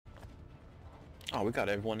Oh, we got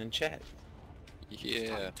everyone in chat.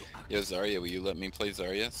 Yeah. Yo, Zarya, will you let me play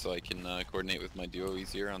Zarya so I can coordinate with my duo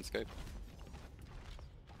easier on Skype?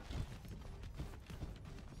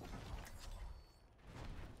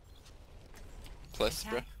 Plus,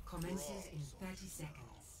 bruh. Commences in 30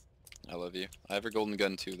 seconds. I love you. I have a golden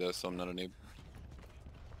gun too, though, so I'm not a noob.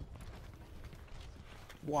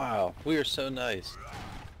 Wow, we are so nice.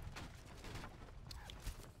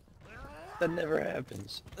 That never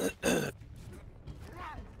happens.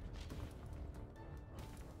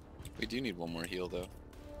 We do need one more heal, though.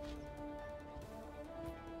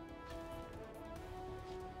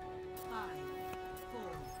 Five,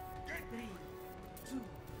 four, three, two,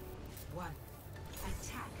 one.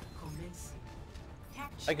 Attack commencing.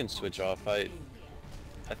 I can switch off. I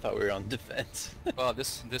thought we were on defense. Well,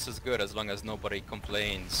 this is good as long as nobody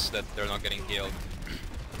complains that they're not getting healed.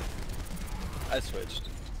 I switched.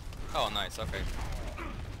 Oh, nice. Okay.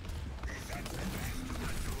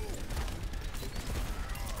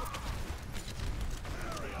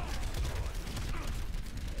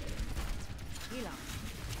 Heal up.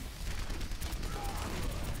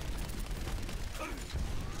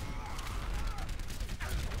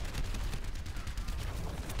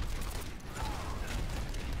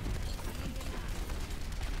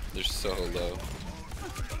 They're so low.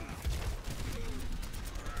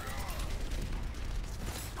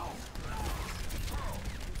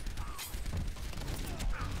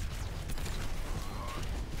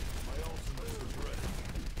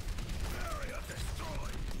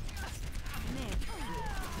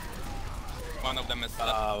 One of them is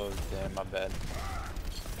left. Oh, damn, my bad.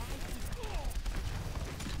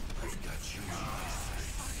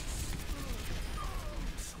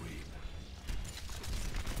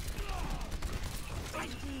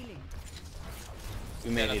 Healing. We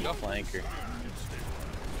may Yeah, need a let's go. flanker.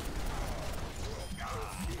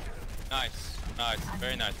 Nice. Nice.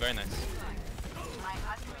 Very nice. Very nice.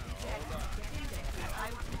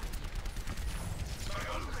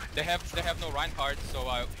 They have no Reinhardt, so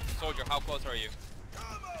soldier, how close are you?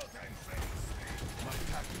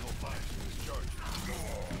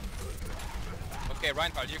 Okay,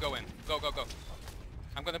 Reinhardt, you go in. Go, go, go.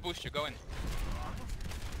 I'm gonna boost you. Go in.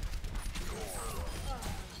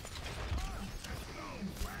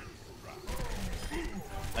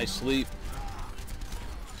 Nice sleep.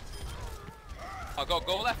 Oh,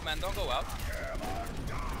 go left, man. Don't go out.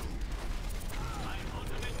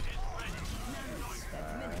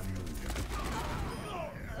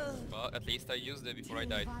 Well, at least I used it before I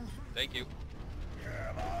died. Thank you.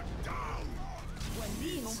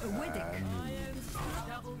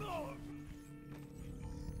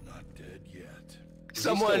 Not dead yet.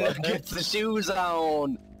 Someone Someone still up there? gets the shoes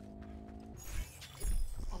on.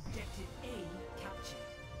 Objective A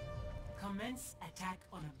captured. Commence attack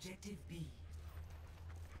on objective B.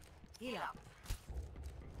 Heal up.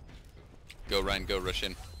 Go, Ryan, go, rush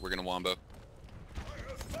in. We're gonna wombo.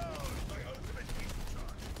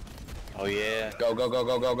 Oh, yeah. Go, go, go,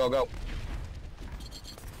 go, go, go, go.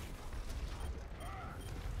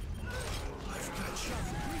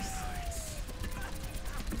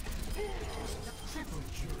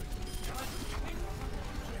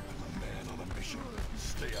 Man on a mission.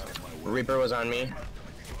 Stay out of my way. Reaper was on me.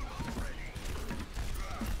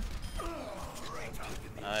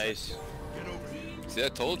 Nice. See, I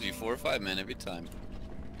told you, 4 or 5 men every time.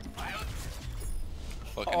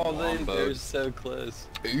 Fucking Oh, they're wombo. so close.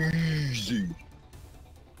 Easy.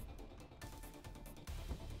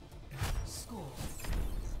 Score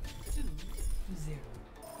 2-0.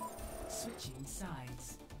 Switching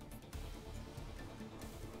sides.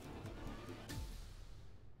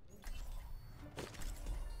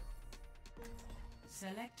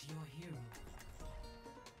 Select your hero.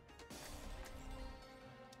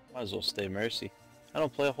 Might as well stay Mercy. I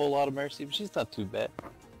don't play a whole lot of Mercy, but she's not too bad.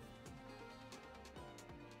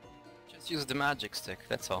 Just use the magic stick.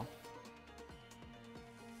 That's all.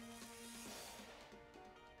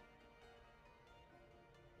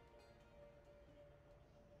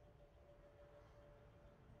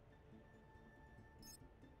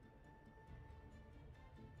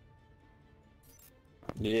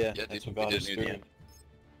 Yeah, Yeah, that's dude, what got we us did through. need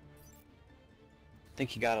I think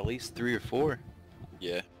he got at least 3 or 4.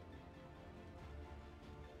 Yeah.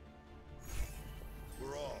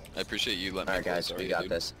 I appreciate you letting me Alright play guys, we Zarya, got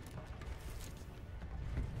dude. this.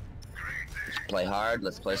 Let's play hard,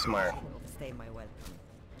 let's play smart. Stay my welcome.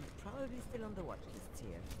 I'm probably still on the watch list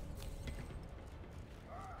here.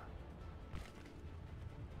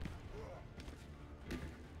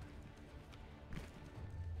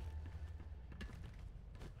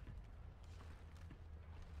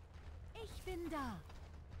 Ich bin da.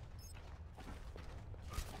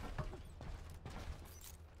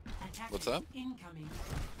 What's up? Incoming in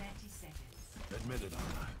 30 seconds. Admit it,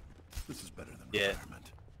 Anna. This is better than Yeah.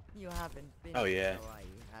 retirement. You haven't been Oh, yeah. to Hawaii,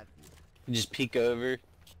 have you? You just peek over.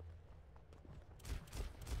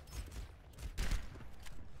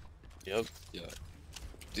 Yep. Yeah.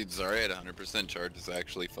 Dude, Zarya at 100% charge is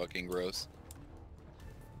actually fucking gross.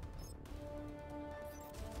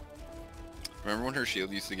 Remember when her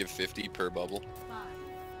shield used to give 50 per bubble? 5,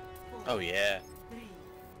 4, Oh yeah. 3,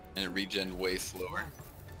 And it regen way slower?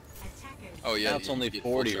 attackers. Oh yeah, Now it's you only get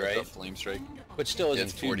full 40, charge right? off Flame Strike. Which still Yeah, isn't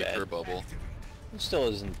it's too 40 bad. per bubble. It still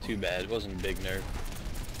isn't too bad. It wasn't a big nerf.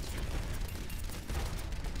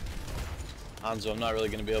 Hanzo, I'm not really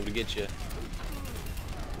gonna be able to get you.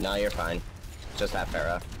 No, you're fine. Just have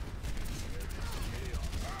Pharah.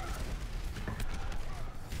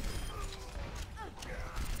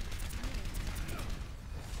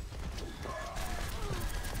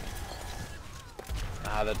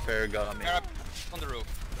 Ah, that fair got me. They're up on the roof.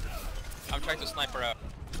 I'm trying to snipe her out.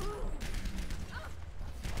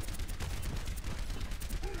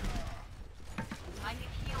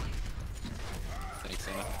 Thanks,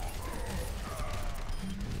 Anna.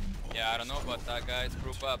 Yeah, I don't know about that, guys.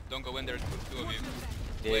 Group up. Don't go in there, two of you.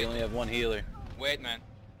 Yeah, you only have one healer. Wait, man.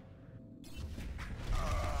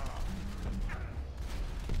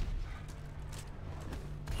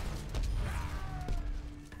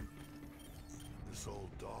 This old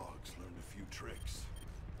dog's learned a few tricks.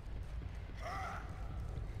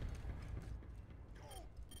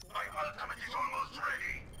 My ultimate is almost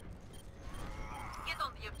ready. Get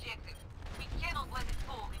on the objective. We cannot let it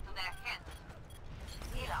fall into their hands.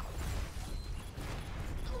 Heal up.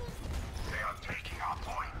 They are taking our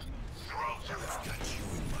point. Throw them out. Got you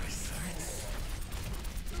in my sights.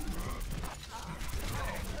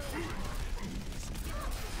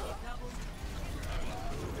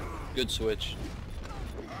 Good switch.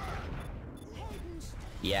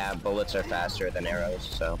 Yeah, bullets are faster than arrows,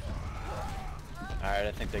 so. Alright,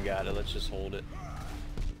 I think they got it. Let's just hold it.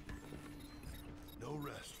 No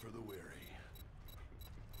rest for the weary.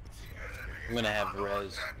 I'm gonna have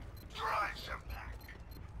res. Try some back.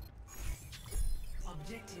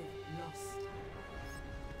 Objective lost.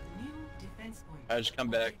 New defense point. Alright, just come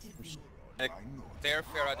back. Objective B. Their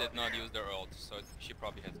Pharah did not use their ult, so she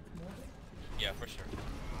probably has. Yeah, for sure.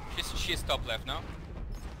 She's top left now.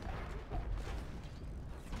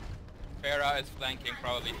 Pharah is flanking,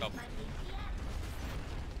 probably top.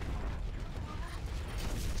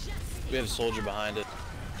 We have a soldier behind it.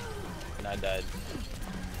 And I died.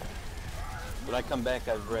 When I come back,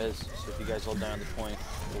 I have res, so if you guys hold down the point,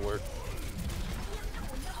 it'll work.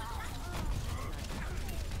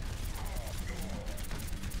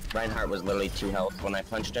 Reinhardt was literally 2 health when I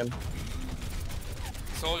punched him.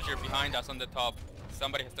 Soldier behind us on the top.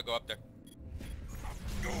 Somebody has to go up there.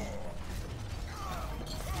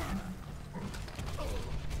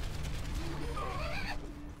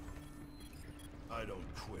 I don't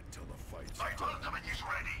quit till the fight's My done. ultimate is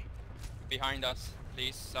ready. Behind us,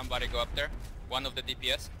 please. Somebody go up there. One of the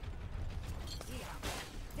DPS.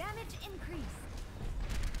 Damage increased.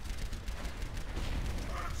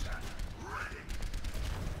 Ready.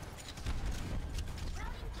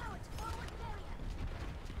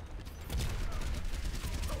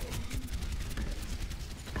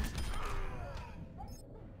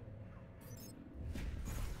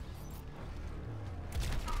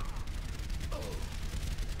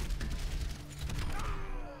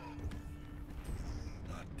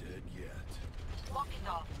 Not dead yet. Walk it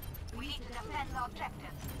off. We need to defend the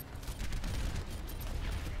objective.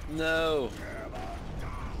 No!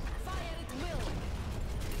 Fire at will.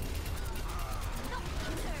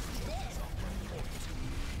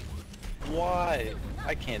 Why?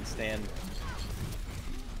 I can't stand.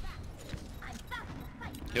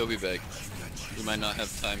 He'll be back. We might not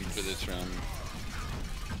have time for this round.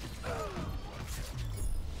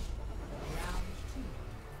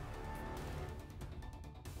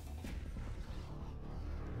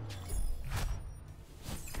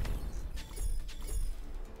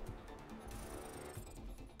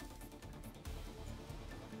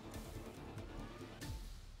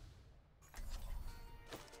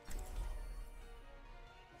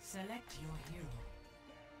 Select your hero.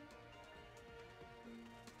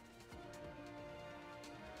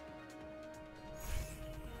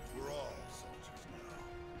 We're all soldiers now.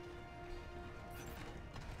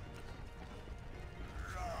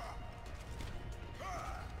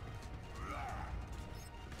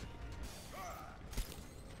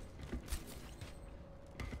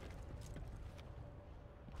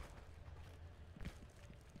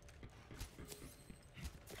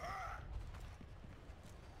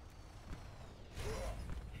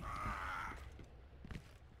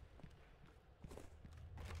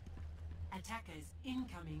 Attackers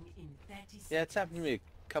incoming in 30 seconds. Yeah, it's happened to me a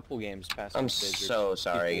couple games past. I'm my stage where so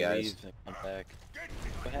sorry, people guys. leave and come back.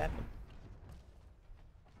 What happened?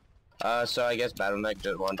 So I guess Battle.net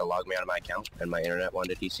just wanted to log me out of my account, and my internet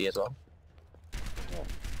wanted to DC as well. Oh.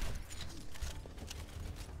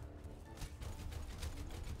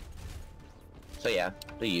 So yeah,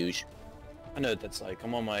 the huge. I know what that's like.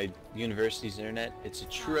 I'm on my university's internet. It's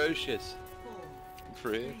atrocious.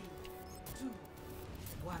 4, Prick. 3, 2,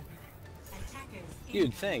 1. Attackers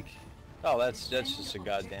You'd think. Oh, that's just a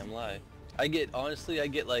goddamn lie. I get, honestly, I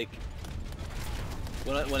get like,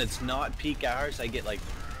 when it's not peak hours, I get like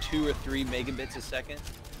 2 or 3 megabits a second.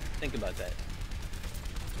 Think about that.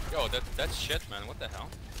 Yo, that's shit, man. What the hell?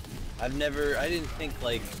 I didn't think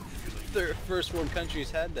like first world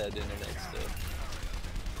countries had that internet stuff.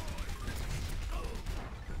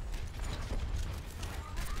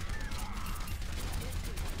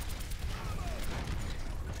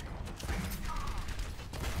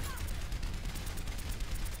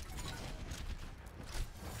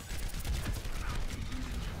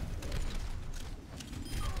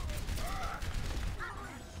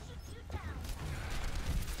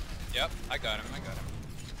 Yep, I got him. I got him.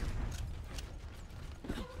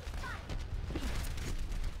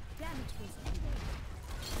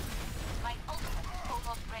 My ultimate is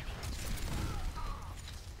almost ready.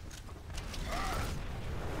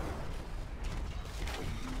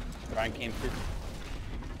 Brian came through.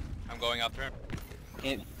 I'm going after him.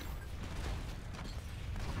 Can't,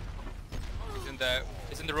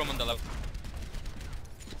 He's in the room on the left.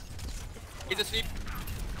 He's asleep.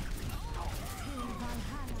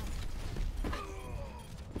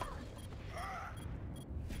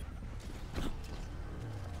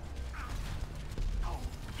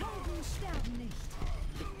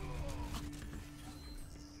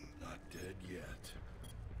 Not dead yet.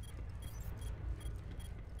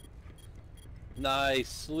 nice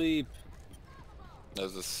sleep. That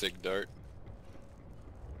was a sick dart.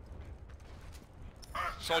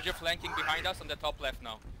 Soldier flanking behind us on the top left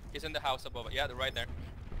now. He's in the house above it. Yeah, they're right there.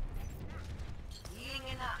 Healing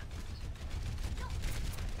enough.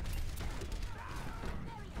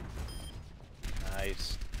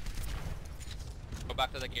 Nice. Go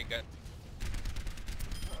back to the gate, guys.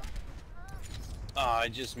 Oh, I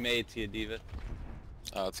just made to you, Diva.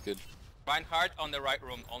 Oh, that's good. Reinhardt on the right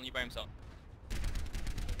room, only by himself.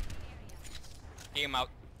 Game out.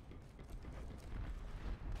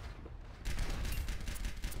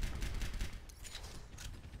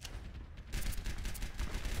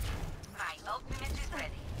 My ultimate is ready.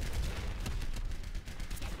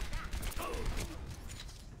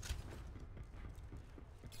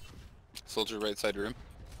 Soldier right side room.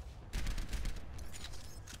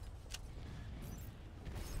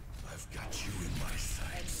 I've got you in my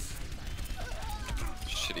sights.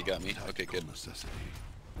 Shit, he got me. Okay, good. Necessity.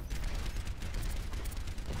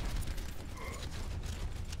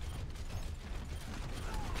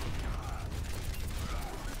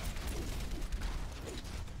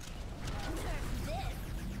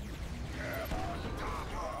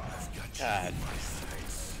 I've got you God. in my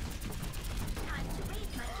sights.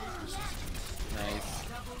 Nice.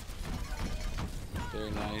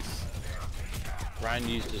 Very nice. Ryan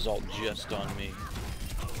used his ult just on me.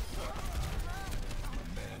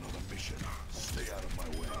 Man on a mission. Stay out of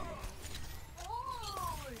my way.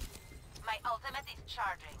 My ultimate is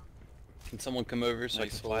charging. Can someone come over so Nice I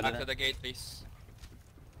can fly to Back to that? the gate, please.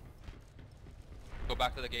 Go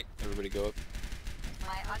back to the gate. Everybody go up.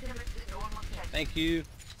 My ultimate is almost ready. Thank you.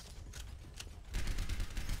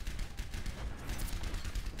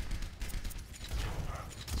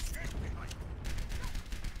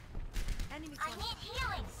 Enemy I need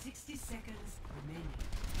healing. 60 seconds remaining.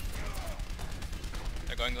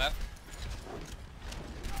 They're going left.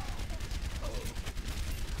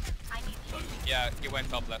 I need healing. Yeah, he went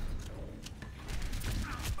top left.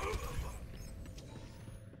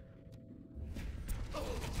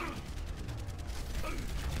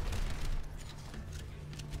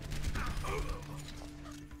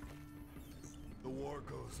 The war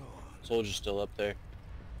goes on. Soldier's still up there.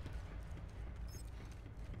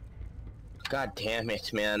 God damn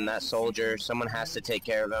it, man. That soldier. Someone has to take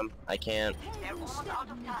care of him. I can't. They're almost out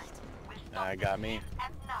of time. We'll stop I got me.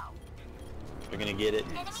 and now. We're gonna get it.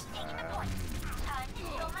 Enemy taking the point. Time to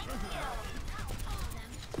show my skill.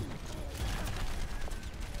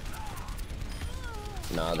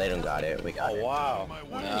 No, they don't got it. We got Oh it. wow.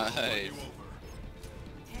 Nice. 10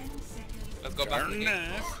 seconds. Let's go back to the gate.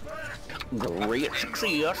 Great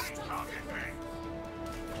success.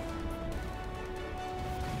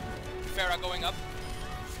 Farah going up.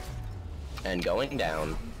 And going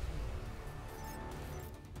down.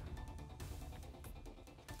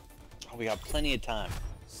 Oh, we got plenty of time.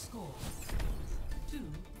 Score 2 to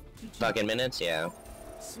 2. Fucking minutes, yeah.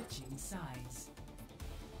 Switching sides.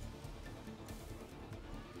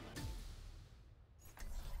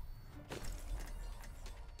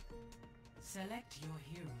 Select your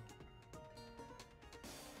hero.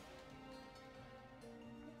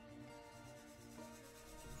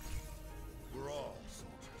 We're all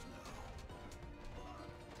soldiers now.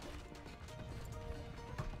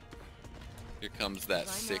 Here comes that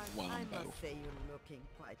sick Reinhard, I wombo. must say you're looking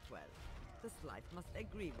quite well. This life must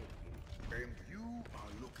agree with you. And you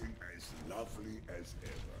are looking as lovely as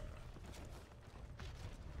ever.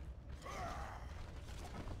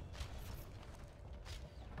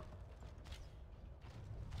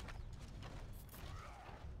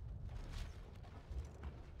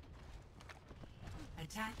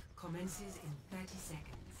 Attack commences in 30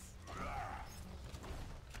 seconds.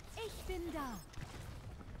 Ich bin da.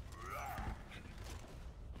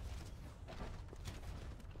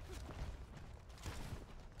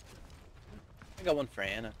 I got one for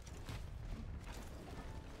Anna.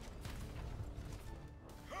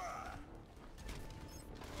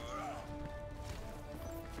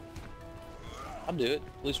 I'll do it.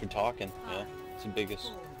 At least we're talking. Yeah, it's the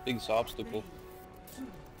biggest obstacle. 3,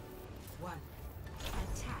 2, 1.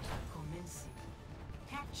 Attack commencing.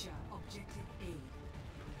 Capture objective A.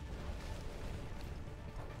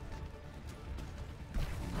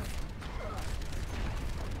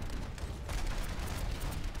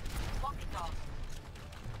 Walking dog.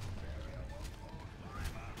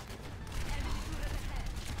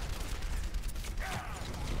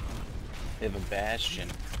 They have a bastion.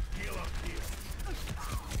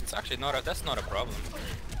 It's actually not a, that's not a problem.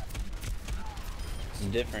 It's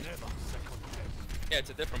different. Yeah, it's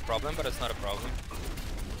a different problem, but it's not a problem.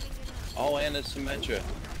 Oh, and it's Symmetra.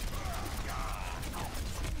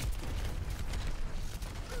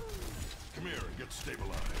 Come here and get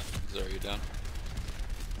stabilized. Zarya down.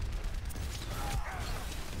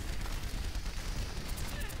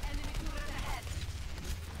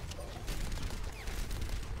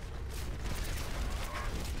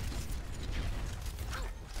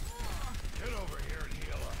 Get over here and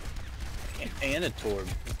heal up. And a Torb.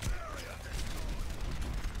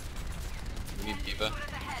 We need Diva.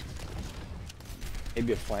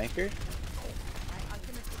 Maybe a flanker?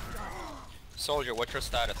 Soldier, what's your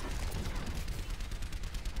status?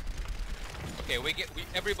 Okay,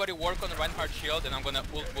 everybody work on the Reinhardt shield, and I'm gonna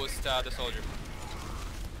ult boost the soldier.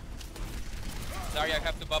 Sorry, I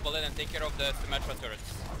have to bubble in and take care of the Symmetra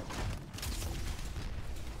turrets.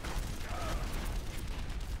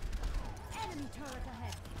 Enemy turret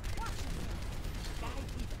ahead.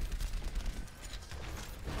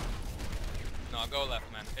 No, go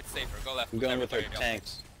left, man. It's safer. Go left. I'm going Never with our turret, yeah.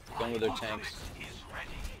 tanks. Going with our tanks.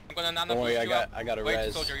 I'm gonna nano Don't worry, boost I you got- up. I got a Wait,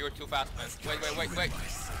 res. soldier, you're too fast, man. Wait.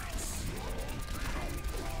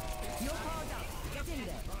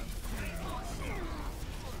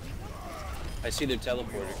 I see their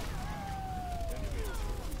teleporter.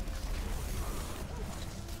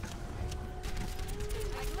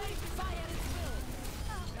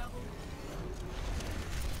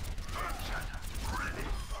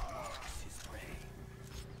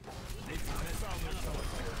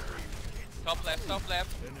 Top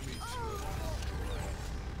left.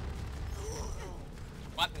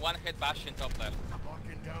 One hit Bastion top left.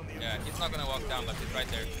 Yeah, he's not gonna walk down, but he's right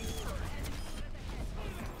there.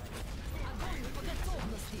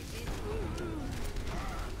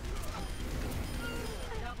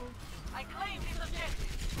 I claim this objective.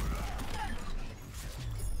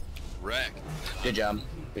 Wreck. Good job.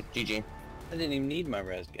 Good GG. I didn't even need my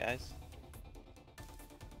res, guys.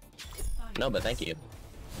 No, but thank you.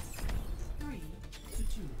 3 to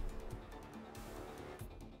 2.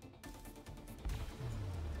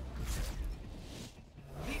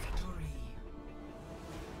 Victory.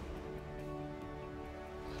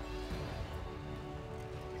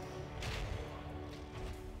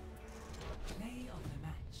 Play of the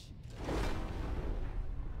match.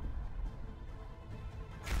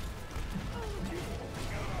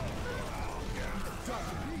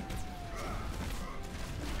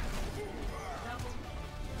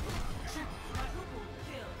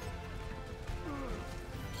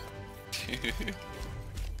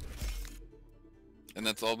 And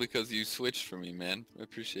that's all because you switched for me, man. I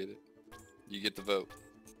appreciate it. You get the vote.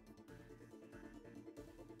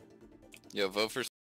 Yo, vote for